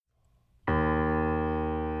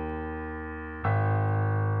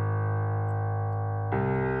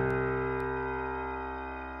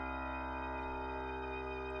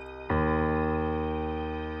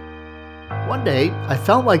One day, I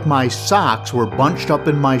felt like my socks were bunched up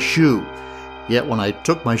in my shoe. Yet when I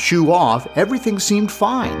took my shoe off, everything seemed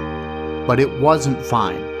fine. But it wasn't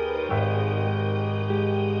fine.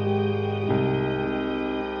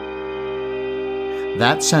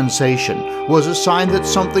 That sensation was a sign that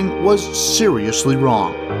something was seriously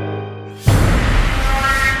wrong.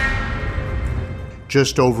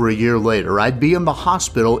 Just over a year later, I'd be in the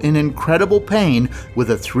hospital in incredible pain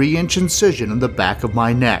with a 3-inch incision in the back of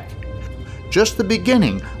my neck. Just the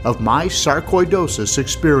beginning of my sarcoidosis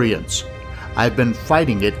experience. I've been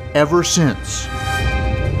fighting it ever since.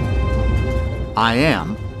 I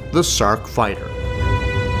am the Sarc Fighter.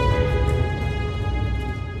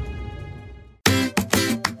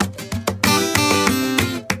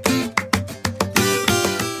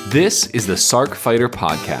 This is the Sarc Fighter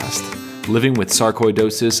podcast, living with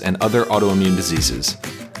sarcoidosis and other autoimmune diseases.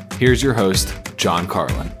 Here's your host, John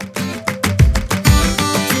Carlin.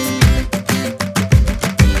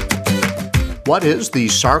 What is the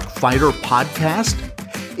Sarc Fighter podcast?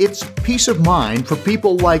 It's peace of mind for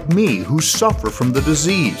people like me who suffer from the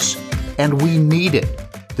disease. And we need it.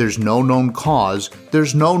 There's no known cause,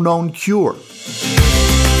 there's no known cure.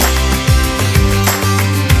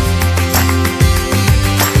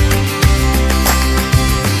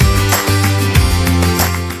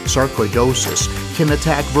 Sarcoidosis can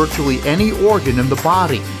attack virtually any organ in the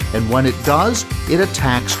body, and when it does, it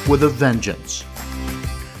attacks with a vengeance.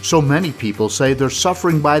 So many people say they're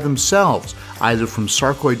suffering by themselves, either from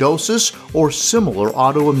sarcoidosis or similar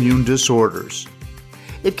autoimmune disorders.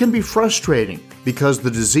 It can be frustrating because the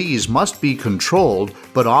disease must be controlled,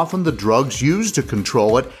 but often the drugs used to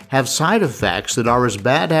control it have side effects that are as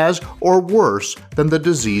bad as or worse than the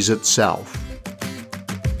disease itself.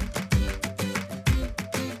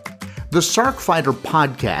 The Sarc Fighter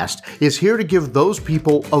podcast is here to give those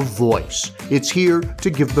people a voice. It's here to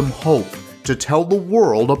give them hope, to tell the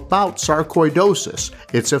world about sarcoidosis,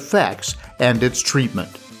 its effects, and its treatment.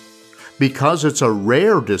 Because it's a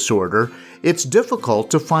rare disorder, it's difficult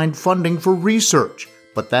to find funding for research,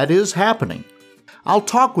 but that is happening. I'll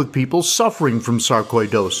talk with people suffering from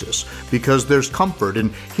sarcoidosis because there's comfort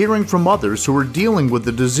in hearing from others who are dealing with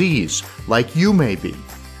the disease, like you may be,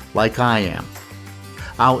 like I am.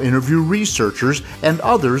 I'll interview researchers and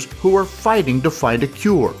others who are fighting to find a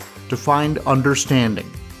cure, to find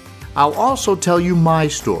understanding. I'll also tell you my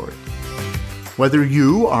story. Whether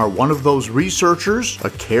you are one of those researchers, a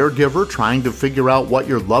caregiver trying to figure out what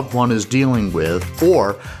your loved one is dealing with,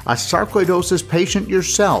 or a sarcoidosis patient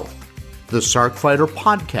yourself, the Sarc Fighter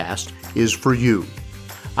podcast is for you.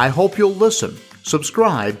 I hope you'll listen,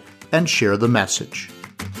 subscribe, and share the message.